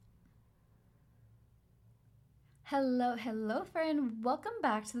Hello, friend. Welcome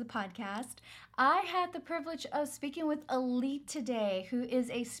back to the podcast. I had the privilege of speaking with Aline today, who is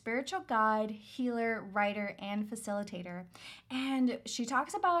a spiritual guide, healer, writer, and facilitator. And she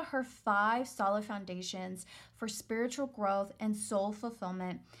talks about her 5 solid foundations for spiritual growth and soul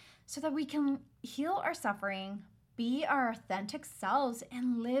fulfillment so that we can heal our suffering, be our authentic selves,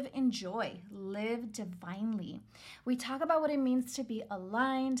 and live in joy, live divinely. We talk about what it means to be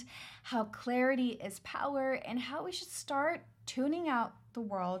aligned, how clarity is power, and how we should start tuning out the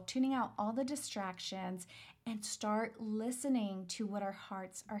world, tuning out all the distractions, and start listening to what our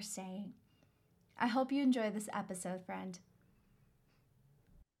hearts are saying. I hope you enjoy this episode, friend.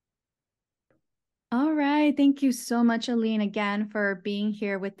 All right. Thank you so much, Aline, again for being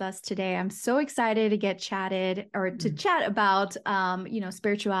here with us today. I'm so excited to get chatted or to chat about,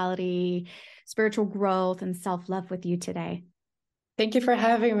 spirituality, spiritual growth, and self-love with you today. Thank you for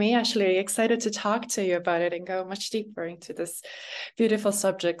having me, Ashley. Excited to talk to you about it and go much deeper into this beautiful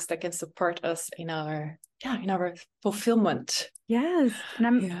subjects that can support us in our fulfillment. Yes. And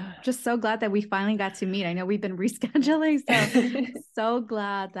I'm just so glad that we finally got to meet. I know we've been rescheduling, so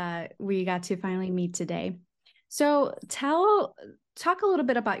glad that we got to finally meet today. So talk a little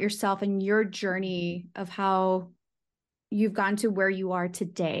bit about yourself and your journey of how you've gotten to where you are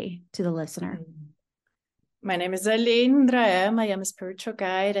today to the listener. My name is Aline Ra. I am a spiritual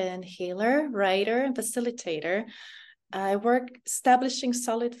guide and healer, writer, and facilitator. I work establishing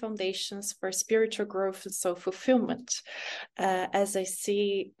solid foundations for spiritual growth and soul fulfillment. As I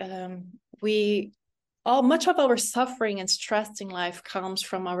see, much of our suffering and stress in life comes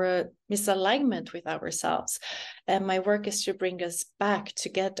from our misalignment with ourselves. And my work is to bring us back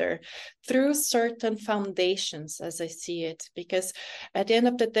together through certain foundations, as I see it, because at the end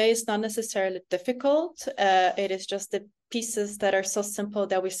of the day, it's not necessarily difficult. It is just the pieces that are so simple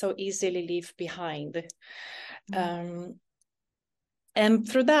that we so easily leave behind. And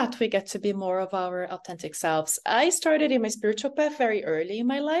through that, we get to be more of our authentic selves. I started in my spiritual path very early in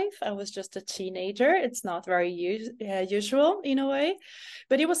my life. I was just a teenager. It's not very usual in a way,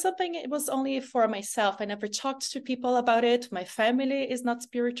 but it was only for myself. I never talked to people about it. My family is not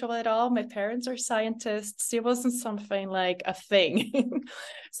spiritual at all. My parents are scientists. It wasn't something like a thing.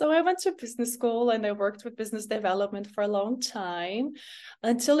 So I went to business school and I worked with business development for a long time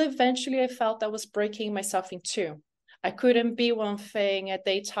until eventually I felt I was breaking myself in two. I couldn't be one thing at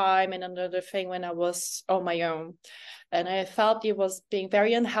daytime and another thing when I was on my own. And I felt it was being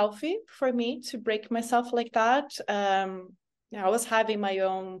very unhealthy for me to break myself like that. I was having my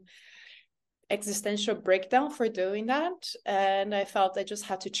own existential breakdown for doing that. And I felt I just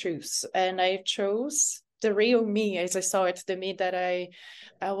had to choose. And I chose the real me as I saw it, the me that I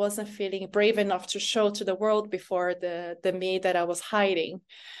wasn't feeling brave enough to show to the world before, the me that I was hiding.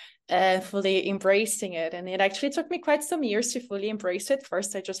 Fully embracing it. And it actually took me quite some years to fully embrace it.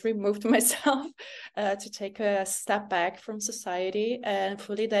 First, I just removed myself to take a step back from society and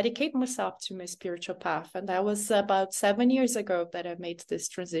fully dedicate myself to my spiritual path. And that was about 7 years ago that I made this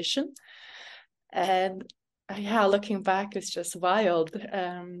transition. And looking back, it's just wild.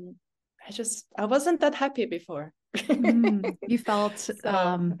 I wasn't that happy before. You felt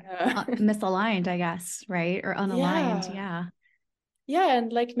misaligned, I guess, right? Or unaligned. Yeah,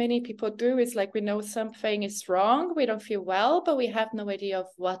 and like many people do, it's like we know something is wrong, we don't feel well, but we have no idea of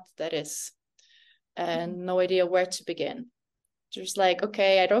what that is and no idea where to begin. Just like,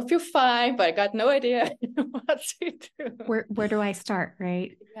 okay, I don't feel fine, but I got no idea what to do. Where do I start,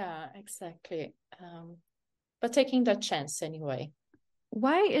 right? Yeah, exactly. But taking that chance anyway.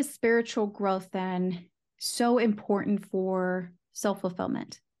 Why is spiritual growth then so important for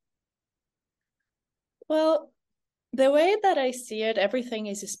self-fulfillment? Well, the way that I see it, everything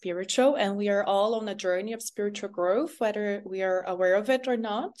is spiritual, and we are all on a journey of spiritual growth, whether we are aware of it or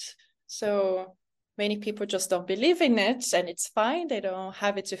not. So many people just don't believe in it, and it's fine. They don't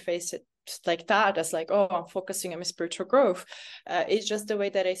have it to face it like that, as like, oh, I'm focusing on my spiritual growth. It's just the way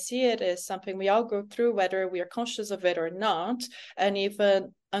that I see it is something we all go through, whether we are conscious of it or not. And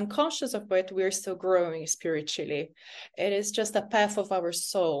even unconscious of it, we're still growing spiritually. It is just a path of our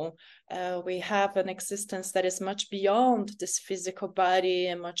soul. We have an existence that is much beyond this physical body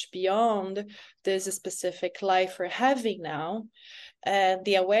and much beyond this specific life we're having now. And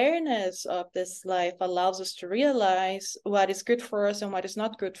the awareness of this life allows us to realize what is good for us and what is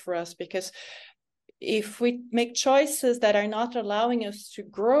not good for us. Because if we make choices that are not allowing us to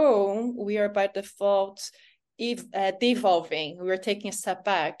grow, we are by default devolving. We're taking a step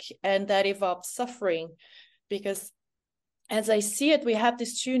back, and that involves suffering. Because as I see it, we have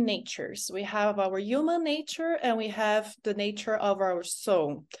these two natures. We have our human nature and we have the nature of our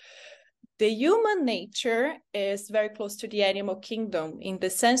soul. The human nature is very close to the animal kingdom in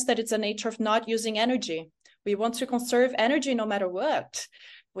the sense that it's a nature of not using energy. We want to conserve energy no matter what.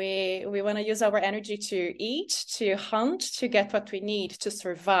 We want to use our energy to eat, to hunt, to get what we need to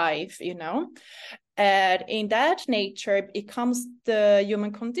survive, you know. And in that nature, it comes the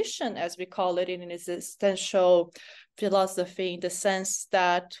human condition, as we call it in an existential philosophy, in the sense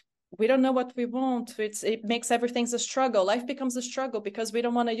that we don't know what we want. It makes everything a struggle. Life becomes a struggle because we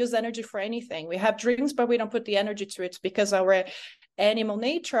don't want to use energy for anything. We have dreams, but we don't put the energy to it because our animal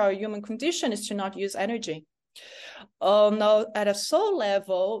nature, our human condition is to not use energy. Now, at a soul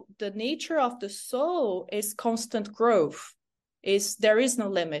level, the nature of the soul is constant growth. There is no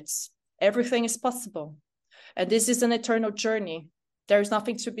limits. Everything is possible. And this is an eternal journey. There is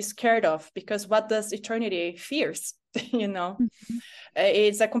nothing to be scared of because what does eternity fears? You know,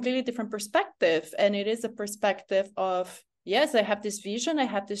 it's a completely different perspective. And it is a perspective of, yes, I have this vision, I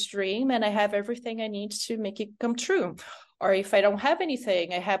have this dream, and I have everything I need to make it come true. Or if I don't have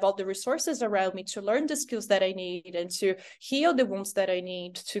anything, I have all the resources around me to learn the skills that I need and to heal the wounds that I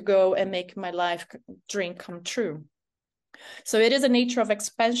need to go and make my life dream come true. So it is a nature of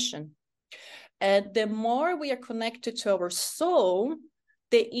expansion. And the more we are connected to our soul,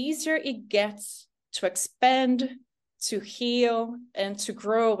 the easier it gets to expand, to heal, and to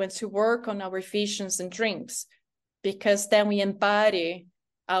grow and to work on our visions and dreams, because then we embody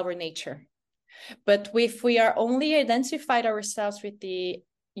our nature. But if we are only identified ourselves with the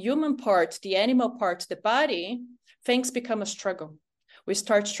human part, the animal part, the body, things become a struggle. We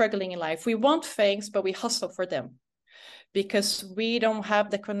start struggling in life. We want things, but we hustle for them because we don't have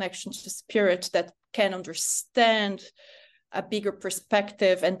the connection to spirit that can understand a bigger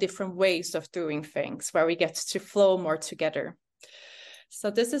perspective and different ways of doing things where we get to flow more together. So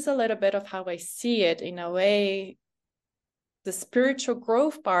this is a little bit of how I see it. In a way, the spiritual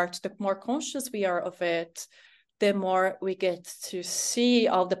growth part, the more conscious we are of it, the more we get to see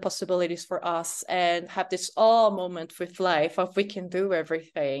all the possibilities for us and have this awe moment with life of we can do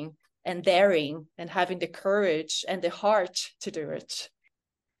everything, and daring and having the courage and the heart to do it.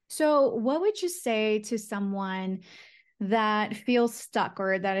 So what would you say to someone that feels stuck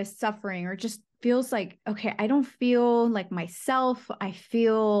or that is suffering or just feels like, okay, I don't feel like myself. I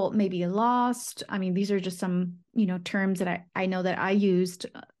feel maybe lost. I mean, these are just some, terms that I know that I used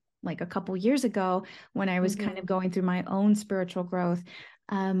like a couple years ago when I was kind of going through my own spiritual growth.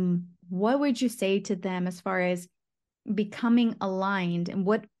 What would you say to them as far as becoming aligned, and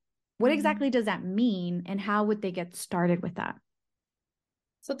what exactly does that mean, and how would they get started with that?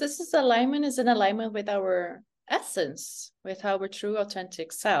 So alignment is an alignment with our essence, with our true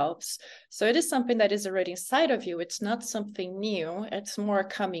authentic selves. So it is something that is already inside of you. It's not something new. It's more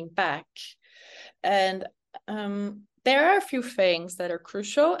coming back. And there are a few things that are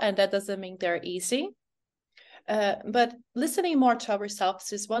crucial, and that doesn't mean they're easy. But listening more to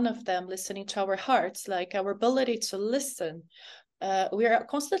ourselves is one of them. Listening to our hearts, like our ability to listen. We are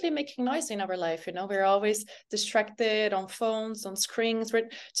constantly making noise in our life. We're always distracted on phones, on screens.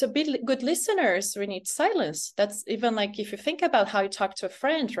 To be good listeners, we need silence. That's even like if you think about how you talk to a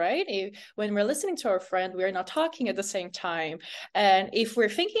friend, right? When we're listening to our friend, we are not talking at the same time. And if we're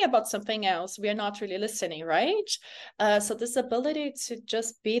thinking about something else, we are not really listening, right? So this ability to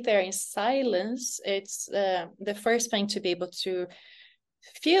just be there in silence, it's the first thing to be able to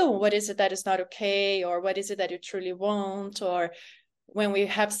feel what is it that is not okay, or what is it that you truly want, or when we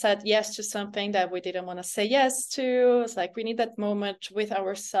have said yes to something that we didn't want to say yes to. It's like we need that moment with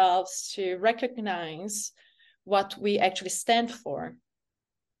ourselves to recognize what we actually stand for.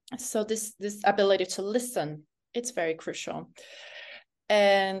 So this ability to listen, it's very crucial.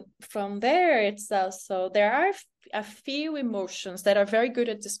 And from there, it's also, there are a few emotions that are very good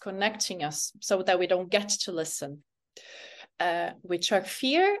at disconnecting us so that we don't get to listen. Which are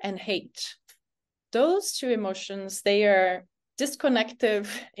fear and hate. Those two emotions, they are disconnective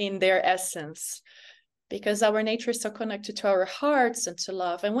in their essence because our nature is so connected to our hearts and to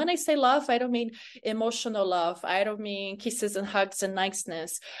love. And when I say love, I don't mean emotional love. I don't mean kisses and hugs and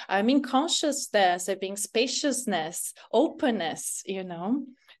niceness. I mean consciousness, I mean spaciousness, openness,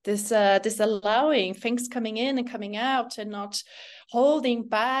 this allowing things coming in and coming out and not holding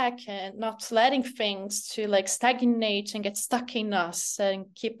back and not letting things to like stagnate and get stuck in us and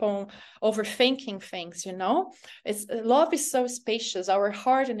keep on overthinking things. Love is so spacious. Our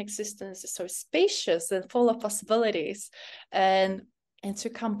heart and existence is so spacious and full of possibilities. And to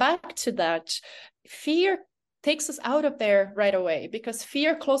come back to that, fear takes us out of there right away, because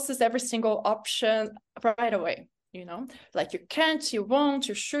fear closes every single option right away. Like you can't, you won't,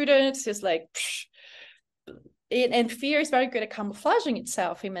 you shouldn't. It's like, psh. and fear is very good at camouflaging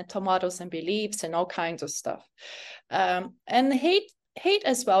itself in mental models and beliefs and all kinds of stuff. And hate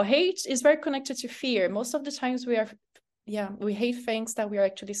as well. Hate is very connected to fear. Most of the times we hate things that we are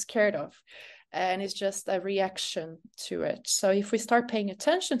actually scared of. And it's just a reaction to it. So if we start paying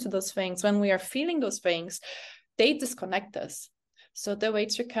attention to those things, when we are feeling those things, they disconnect us. So the way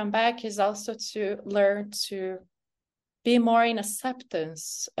to come back is also to learn to be more in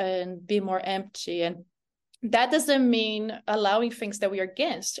acceptance and be more empty. And that doesn't mean allowing things that we are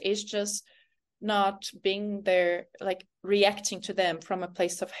against. It's just not being there, like reacting to them from a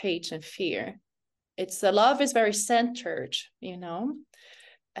place of hate and fear. It's the love is very centered, you know.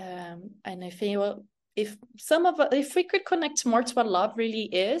 And I think, well, if we could connect more to what love really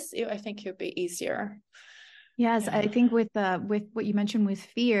is, I think it would be easier. Yes, I think with what you mentioned with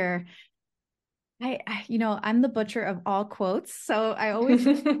fear, I'm the butcher of all quotes, so I always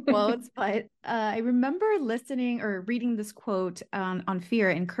quotes, but I remember listening or reading this quote on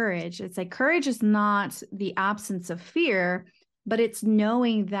fear and courage. It's like courage is not the absence of fear, but it's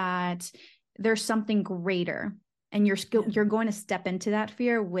knowing that there's something greater, and you're going to step into that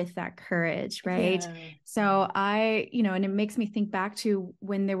fear with that courage, right? Yeah. So and it makes me think back to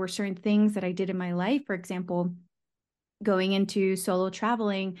when there were certain things that I did in my life. For example, going into solo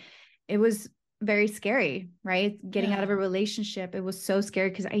traveling, it was very scary, right? Getting out of a relationship, it was so scary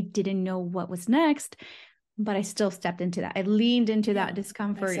because I didn't know what was next, but I still stepped into that. I leaned into that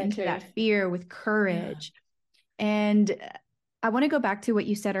discomfort, into that fear with courage. And I want to go back to what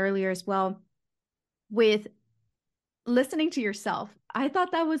you said earlier as well with listening to yourself. I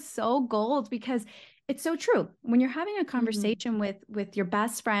thought that was so gold because it's so true. When you're having a conversation with your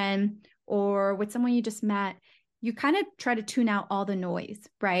best friend or with someone you just met, you kind of try to tune out all the noise,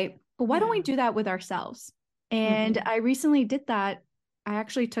 right? But why don't we do that with ourselves? And I recently did that. I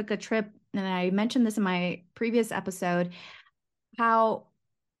actually took a trip, and I mentioned this in my previous episode, how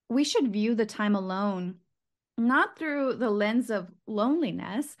we should view the time alone, not through the lens of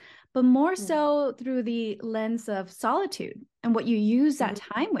loneliness, but more so through the lens of solitude and what you use that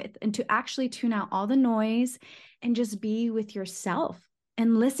time with, and to actually tune out all the noise and just be with yourself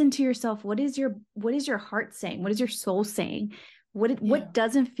and listen to yourself. What is your heart saying? What is your soul saying? What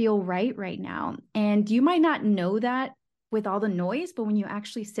doesn't feel right now? And you might not know that with all the noise, but when you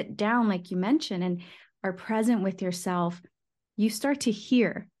actually sit down, like you mentioned, and are present with yourself, you start to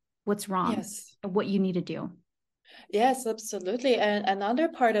hear what's wrong and what you need to do. Yes, absolutely. And another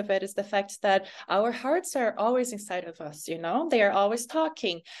part of it is the fact that our hearts are always inside of us, you know, they are always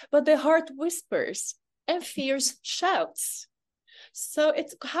talking, but the heart whispers and fears shouts. So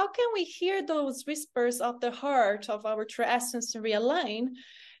it's how can we hear those whispers of the heart, of our true essence, and realign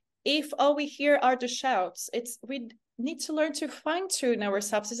if all we hear are the shouts? We need to learn to fine tune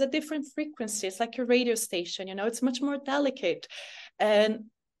ourselves. It's a different frequency. It's like a radio station, you know, it's much more delicate. And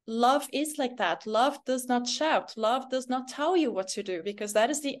love is like that. Love does not shout. Love does not tell you what to do, because that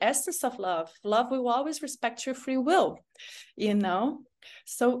is the essence of love. Love will always respect your free will, you know?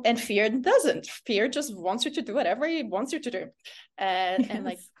 So, and fear doesn't. Fear just wants you to do whatever it wants you to do. And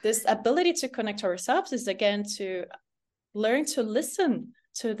like this ability to connect ourselves is, again, to learn to listen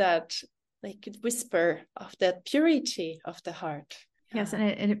to that like whisper of that purity of the heart. Yes, and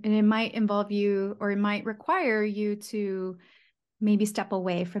it might involve you, or it might require you to maybe step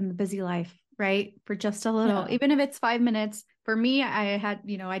away from the busy life, right? For just a little, even if it's 5 minutes. For me,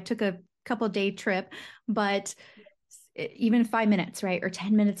 I took a couple day trip, but even 5 minutes, right? Or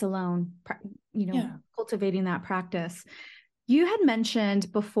 10 minutes alone, cultivating that practice. You had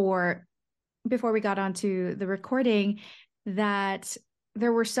mentioned before we got onto the recording that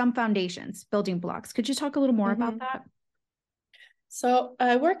there were some foundations, building blocks. Could you talk a little more about that? So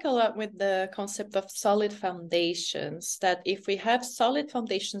I work a lot with the concept of solid foundations, that if we have solid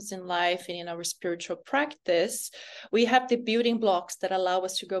foundations in life and in our spiritual practice, we have the building blocks that allow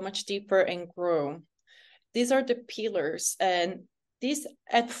us to go much deeper and grow. These are the pillars, and these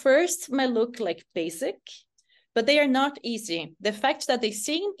at first might look like basic, but they are not easy. The fact that they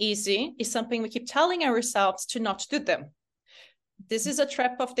seem easy is something we keep telling ourselves to not do them. This is a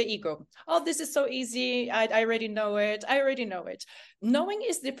trap of the ego. Oh, this is so easy. I already know it. I already know it. Knowing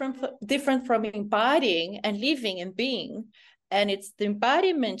is different from embodying and living and being. And it's the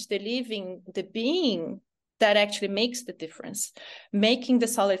embodiment, the living, the being that actually makes the difference. Making the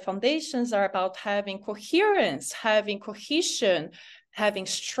solid foundations are about having coherence, having cohesion, having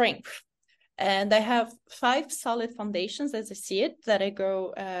strength. And I have 5 solid foundations, as I see it, that I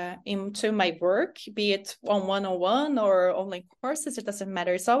go into my work, be it on one-on-one or online courses, it doesn't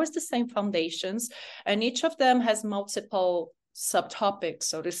matter. It's always the same foundations. And each of them has multiple subtopics,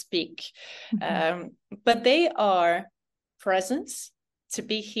 so to speak. Mm-hmm. But they are presence, to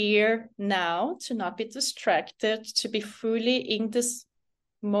be here now, to not be distracted, to be fully in this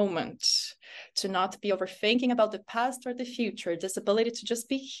moment, to not be overthinking about the past or the future, this ability to just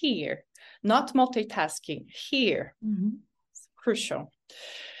be here, not multitasking, here. Mm-hmm. It's crucial.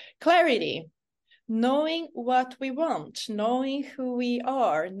 Clarity, knowing what we want, knowing who we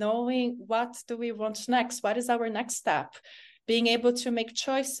are, knowing what do we want next, what is our next step, being able to make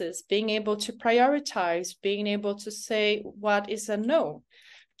choices, being able to prioritize, being able to say what is a no.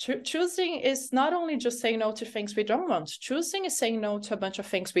 Choosing is not only just saying no to things we don't want. Choosing is saying no to a bunch of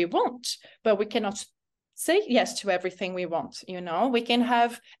things we want, but we cannot say yes to everything we want. We can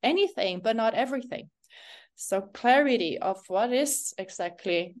have anything, but not everything. So clarity of what is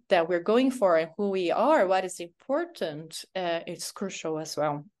exactly that we're going for and who we are, what is important, is crucial as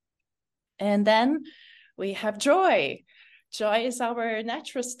well. And then we have joy. Joy is our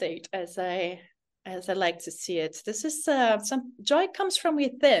natural state, as I like to see it. This is some joy comes from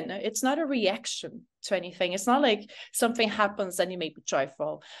within. It's not a reaction to anything. It's not like something happens and you make me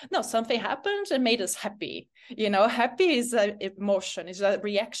joyful. No, something happened and made us happy. Happy is an emotion, is a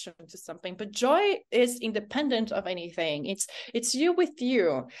reaction to something. But joy is independent of anything. It's you with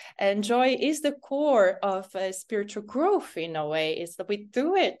you. And joy is the core of spiritual growth in a way, is that we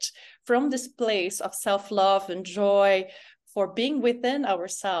do it from this place of self-love and joy for being within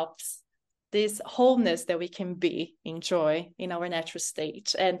ourselves, this wholeness that we can be in joy in our natural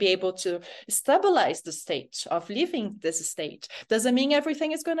state and be able to stabilize the state of living this state. Doesn't mean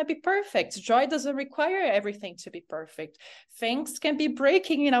everything is going to be perfect. Joy doesn't require everything to be perfect. Things can be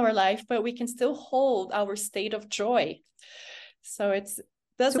breaking in our life, but we can still hold our state of joy. So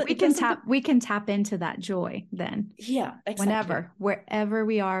we can tap into that joy then. Yeah, exactly. Wherever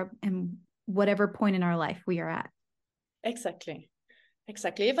we are and whatever point in our life we are at. Exactly.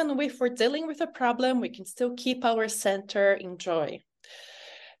 Even if we're dealing with a problem, we can still keep our center in joy.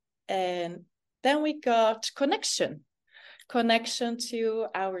 And then we got connection to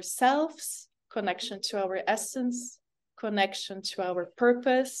ourselves, connection to our essence, connection to our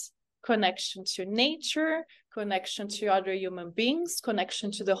purpose, connection to nature, connection to other human beings,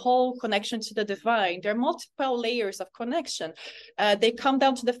 connection to the whole, connection to the divine. There are multiple layers of connection. They come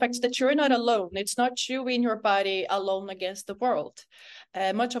down to the fact that you're not alone. It's not you in your body alone against the world.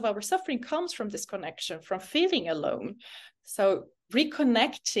 Much of our suffering comes from this connection, from feeling alone. So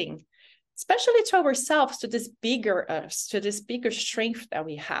reconnecting, especially to ourselves, to this bigger us, to this bigger strength that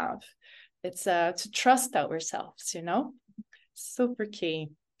we have. It's to trust ourselves, super key.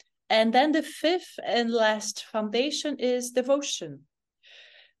 And then the fifth and last foundation is devotion.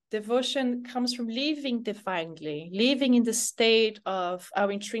 Devotion comes from living divinely, living in the state of our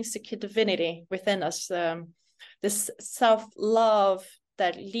intrinsic divinity within us, this self-love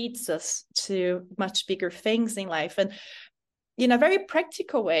that leads us to much bigger things in life. And in a very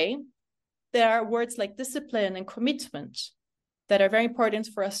practical way, there are words like discipline and commitment that are very important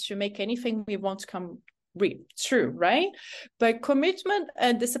for us to make anything we want to come true, right? But commitment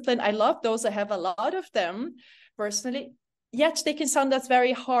and discipline, I love those. I have a lot of them personally, yet they can sound as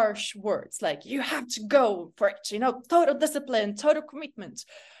very harsh words, like you have to go for it, total discipline, total commitment.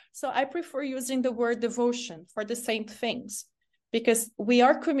 So I prefer using the word devotion for the same things, because we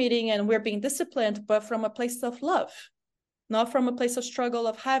are committing and we're being disciplined, but from a place of love, not from a place of struggle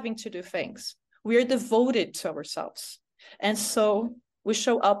of having to do things. We are devoted to ourselves. And so we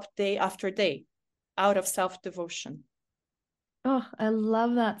show up day after day out of self-devotion. Oh, I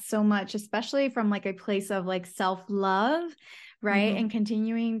love that so much, especially from like a place of like self-love, right? And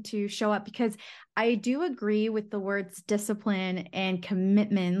continuing to show up, because I do agree with the words discipline and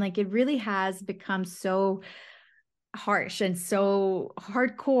commitment. Like it really has become so harsh and so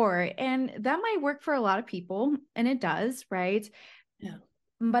hardcore, and that might work for a lot of people, and it does, right? Yeah.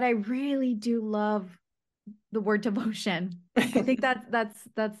 But I really do love the word devotion. I think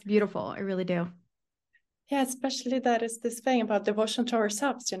that's beautiful. I really do. Yeah, especially that is this thing about devotion to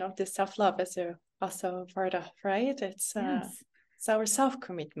ourselves, this self-love as you're also part of, right? It's our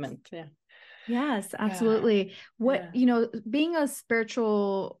self-commitment. Yeah. Yes, absolutely. Being a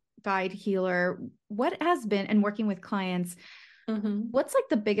spiritual guide healer, what has been, and working with clients, what's like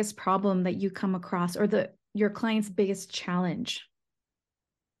the biggest problem that you come across, or your client's biggest challenge?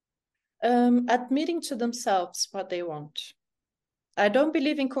 Admitting to themselves what they want. I don't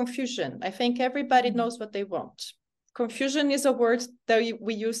believe in confusion. I think everybody knows what they want. Confusion is a word that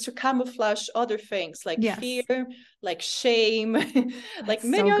we use to camouflage other things, like fear, like shame, like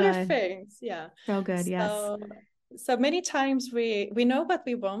many other things. Yeah. So good. Yes. So many times we know what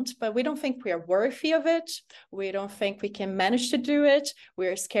we want, but we don't think we are worthy of it. We don't think we can manage to do it.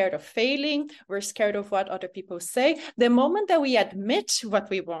 We're scared of failing. We're scared of what other people say. The moment that we admit what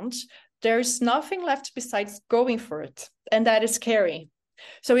we want, there's nothing left besides going for it. And that is scary.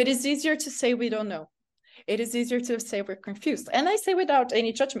 So it is easier to say we don't know. It is easier to say we're confused. And I say without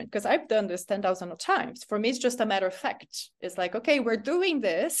any judgment, because I've done this 10,000 times. For me, it's just a matter of fact. It's like, okay, we're doing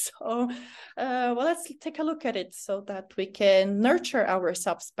this. Oh, well, let's take a look at it so that we can nurture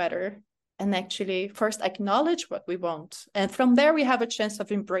ourselves better and actually first acknowledge what we want. And from there, we have a chance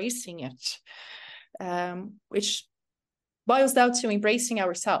of embracing it, which boils down to embracing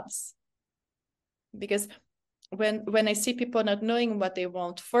ourselves. Because when I see people not knowing what they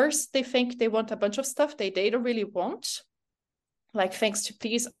want, first they think they want a bunch of stuff they don't really want, like things to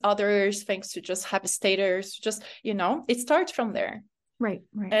please others, things to just have status, just, it starts from there. Right.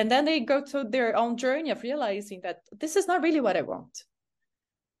 And then they go to their own journey of realizing that this is not really what I want.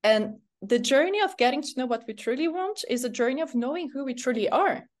 And the journey of getting to know what we truly want is a journey of knowing who we truly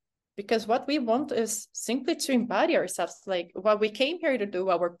are. Because what we want is simply to embody ourselves. Like what we came here to do,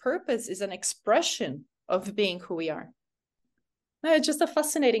 our purpose is an expression of being who we are. It's just a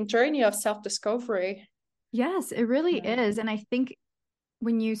fascinating journey of self-discovery. Yes, it really is. And I think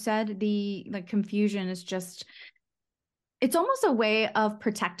when you said the confusion is just, it's almost a way of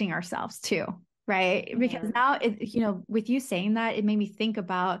protecting ourselves too, right? Because now with you saying that, it made me think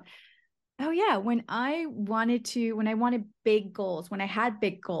about, oh yeah, when I wanted big goals, when I had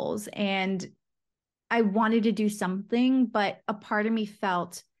big goals and I wanted to do something, but a part of me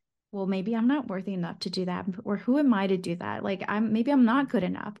felt, well, maybe I'm not worthy enough to do that. Or who am I to do that? Like maybe I'm not good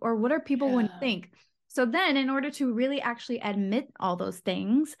enough. Or what are people going to think? So then in order to really actually admit all those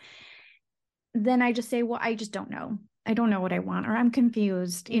things, then I just say, well, I just don't know. I don't know what I want, or I'm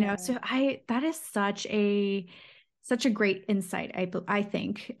confused, So that is such a great insight. I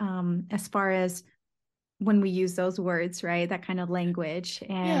think, as far as when we use those words, right? That kind of language.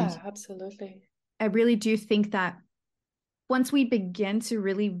 And yeah, absolutely. I really do think that once we begin to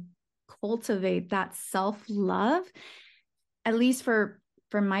really cultivate that self-love, at least for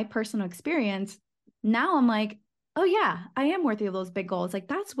my personal experience, now I'm like, oh yeah, I am worthy of those big goals. Like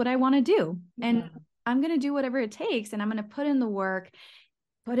that's what I want to do. And I'm going to do whatever it takes. And I'm going to put in the work,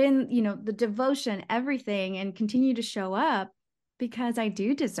 put in, the devotion, everything, and continue to show up because I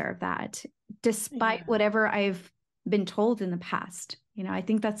do deserve that despite whatever I've been told in the past. I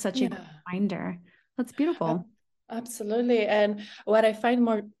think that's such a good reminder. That's beautiful. Absolutely. And what I find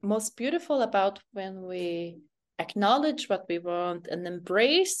most beautiful about when we acknowledge what we want and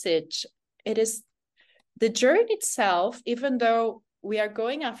embrace it, it is the journey itself, even though we are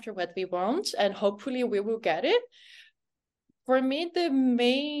going after what we want and hopefully we will get it. For me, the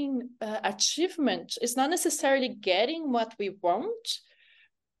main achievement is not necessarily getting what we want,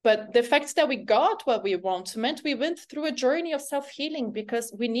 but the fact that we got what we want meant we went through a journey of self-healing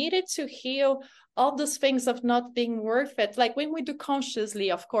because we needed to heal all those things of not being worth it. Like when we do consciously,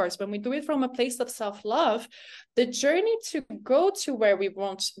 of course, when we do it from a place of self-love, the journey to go to where we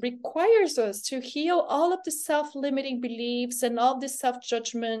want requires us to heal all of the self-limiting beliefs and all this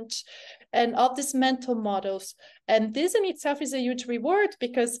self-judgment and all these mental models. And this in itself is a huge reward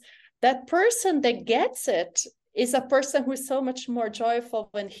because that person that gets it is a person who is so much more joyful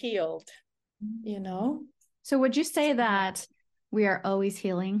and healed, So would you say that we are always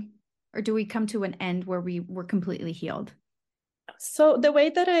healing, or do we come to an end where we're completely healed? So the way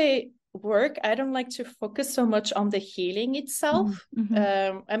that I work, I don't like to focus so much on the healing itself.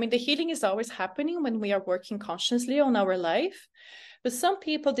 Mm-hmm. The healing is always happening when we are working consciously on our life. But some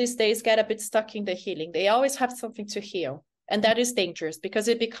people these days get a bit stuck in the healing. They always have something to heal. And that is dangerous because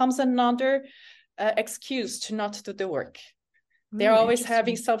it becomes another excuse to not do the work. They're always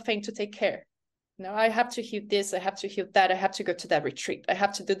having something to take care. I have to heal this, I have to heal that, I have to go to that retreat, I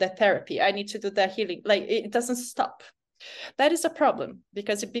have to do that therapy, I need to do that healing. Like it doesn't stop. That is a problem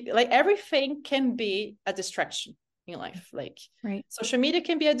because everything can be a distraction in life. Like social media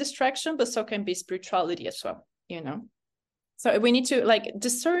can be a distraction, but so can be spirituality as well, So we need to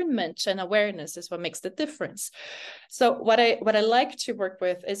discernment and awareness is what makes the difference. So what I like to work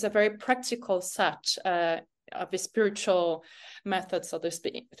with is a very practical set of the spiritual methods, so to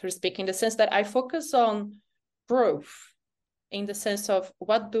speak, in the sense that I focus on growth in the sense of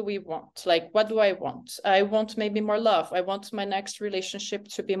what do we want? Like, what do I want? I want maybe more love. I want my next relationship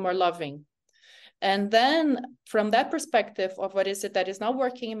to be more loving. And then from that perspective of what is it that is not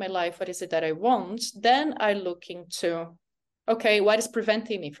working in my life, what is it that I want, then I look into, okay, what is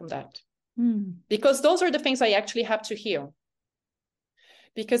preventing me from that? Because those are the things I actually have to heal.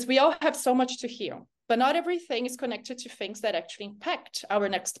 Because we all have so much to heal. but not everything is connected to things that actually impact our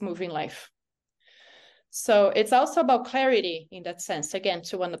next move in life. So it's also about clarity in that sense, again,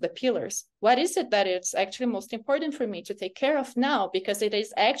 to one of the pillars. What is it that is actually most important for me to take care of now? Because it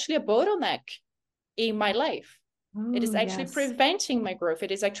is actually a bottleneck in my life. It is Oh, actually yes. preventing my growth.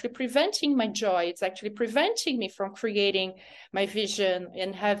 It is actually preventing my joy. It's actually preventing me from creating my vision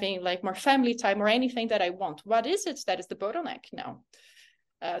and having like more family time or anything that I want. What is it that is the bottleneck now?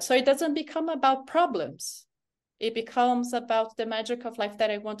 So it doesn't become about problems. It becomes about the magic of life that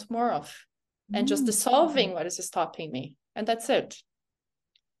I want more of, and just Mm. dissolving what is stopping me. And that's it. I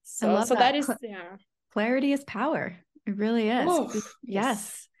So, love so that that. is, yeah. Clarity is power. It really is. Oh, yes,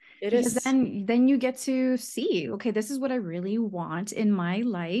 Yes. it Because is. then you get to see, okay, this is what I really want in my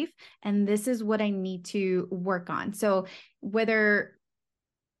life, and this is what I need to work on. So whether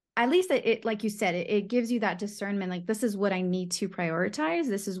at least it like you said, it gives you that discernment, like this is what I need to prioritize.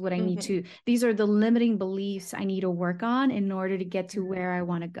 This is what I need Mm-hmm. to, these are the limiting beliefs I need to work on in order to get to where I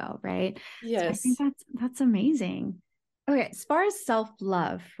want to go, right? So I think Yes. that's amazing. Okay, as far as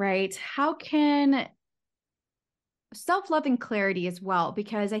self-love, right? How can self-love and clarity as well,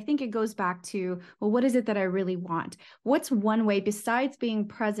 because I think it goes back to, well, what is it that I really want? What's one way besides being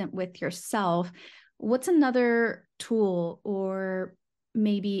present with yourself? What's another tool or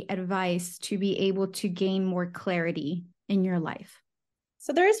maybe advice to be able to gain more clarity in your life?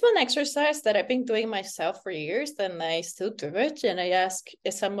 So there is one exercise that I've been doing myself for years, and I still do it. And I ask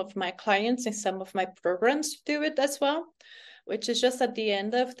some of my clients in some of my programs to do it as well, which is just at the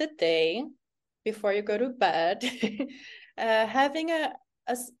end of the day, before you go to bed, having a,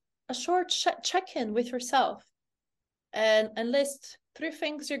 a short check-in with yourself and list 3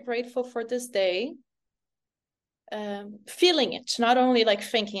 things you're grateful for this day. Feeling it, not only like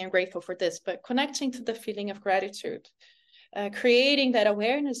thinking I'm grateful for this, but connecting to the feeling of gratitude, creating that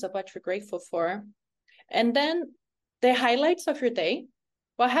awareness of what you're grateful for. And then the highlights of your day.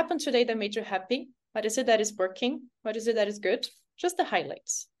 What happened today that made you happy? What is it that is working? What is it that is good? Just the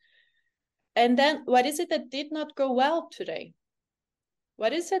highlights. And then what is it that did not go well today?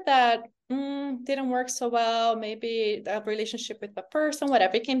 What is it that didn't work so well? Maybe the relationship with the person,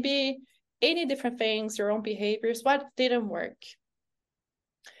 whatever. It can be any different things, your own behaviors. What didn't work?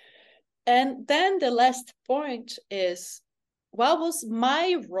 And then the last point is, what was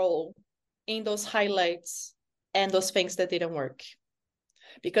my role in those highlights and those things that didn't work?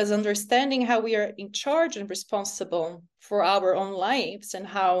 Because understanding how we are in charge and responsible for our own lives, and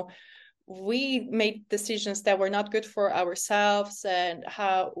how we made decisions that were not good for ourselves, and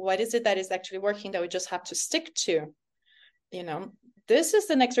how what is it that is actually working that we just have to stick to, this is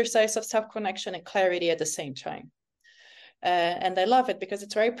an exercise of self-connection and clarity at the same time. And I love it because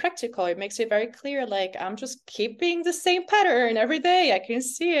it's very practical. It makes it very clear, like I'm just keeping the same pattern every day. I can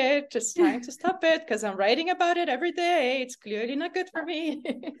see it. Just trying to stop it because I'm writing about it every day. It's clearly not good for me.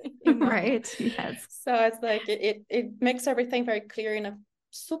 Right. Yes. So it's like it makes everything very clear in a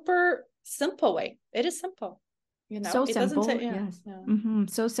super simple way. It is simple. So It doesn't simple. take, yeah. Yes. Yeah.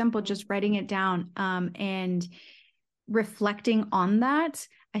 So simple, Mm-hmm. just writing it down. And reflecting on that,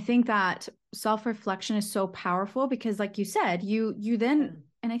 I think that self-reflection is so powerful because like you said, you then,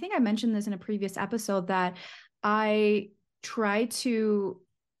 and I think I mentioned this in a previous episode, that I try to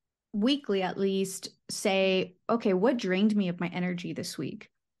weekly at least say, okay, what drained me of my energy this week?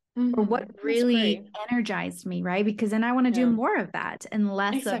 Or what That's really great. energized me, right? Because then I want to do Yeah, more of that and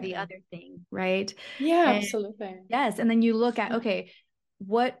less of the exactly. other thing, right? Yeah, And absolutely. yes, and then you look at, Yeah. okay,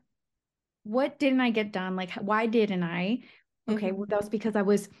 what what didn't I get done? Like, why didn't I? Okay, well, that was because I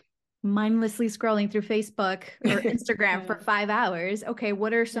was mindlessly scrolling through Facebook or Instagram for Yeah. 5 hours. Okay,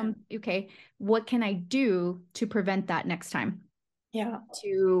 what are Yeah. okay, what can I do to prevent that next time? Yeah.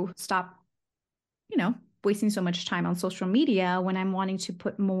 To stop, wasting so much time on social media when I'm wanting to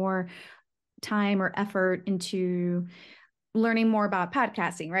put more time or effort into learning more about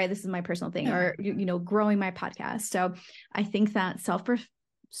podcasting, right? This is my personal thing, Yeah. or growing my podcast. So I think that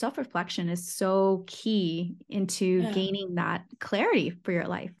self-reflection is so key into Yeah. gaining that clarity for your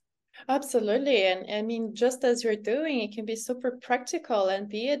life. Absolutely. And I mean, just as you're doing, it can be super practical, and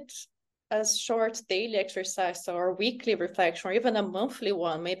be it a short daily exercise or a weekly reflection or even a monthly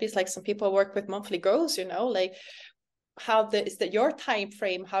one. Maybe it's like some people work with monthly goals, like is that your time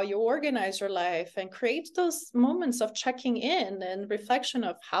frame, how you organize your life, and create those moments of checking in and reflection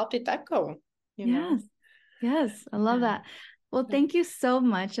of how did that go, you know? Yes. Yes. I love Yeah. that. Well, Yeah. thank you so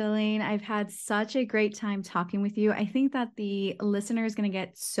much, Aline. I've had such a great time talking with you. I think that the listener is going to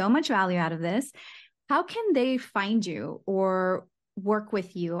get so much value out of this. How can they find you or work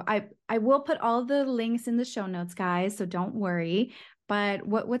with you? I will put all the links in the show notes, guys, so don't worry. but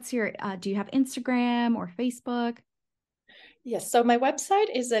what's your, do you have Instagram or Facebook? Yes, so my website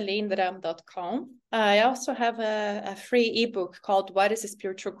is alineram.com. I also have a free ebook called What is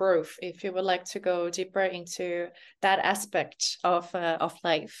Spiritual Growth? If you would like to go deeper into that aspect of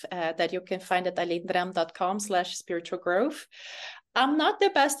life, that you can find at alineram.com/spiritual growth. I'm not the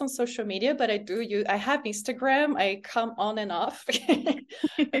best on social media, but I have Instagram. I come on and off.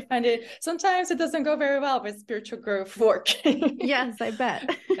 I find it sometimes it doesn't go very well with spiritual growth work. Yes, I bet.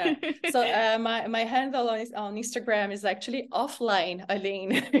 Yeah. So my handle on Instagram is actually offline,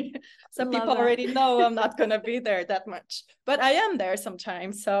 Aline. So Love people that. already know I'm not gonna be there that much, but I am there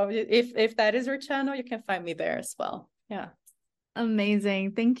sometimes. So if that is your channel, you can find me there as well. Yeah.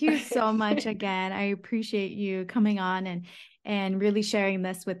 Amazing. Thank you so much again. I appreciate you coming on and really sharing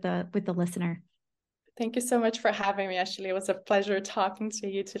this with the listener. Thank you so much for having me, Ashley. It was a pleasure talking to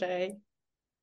you today.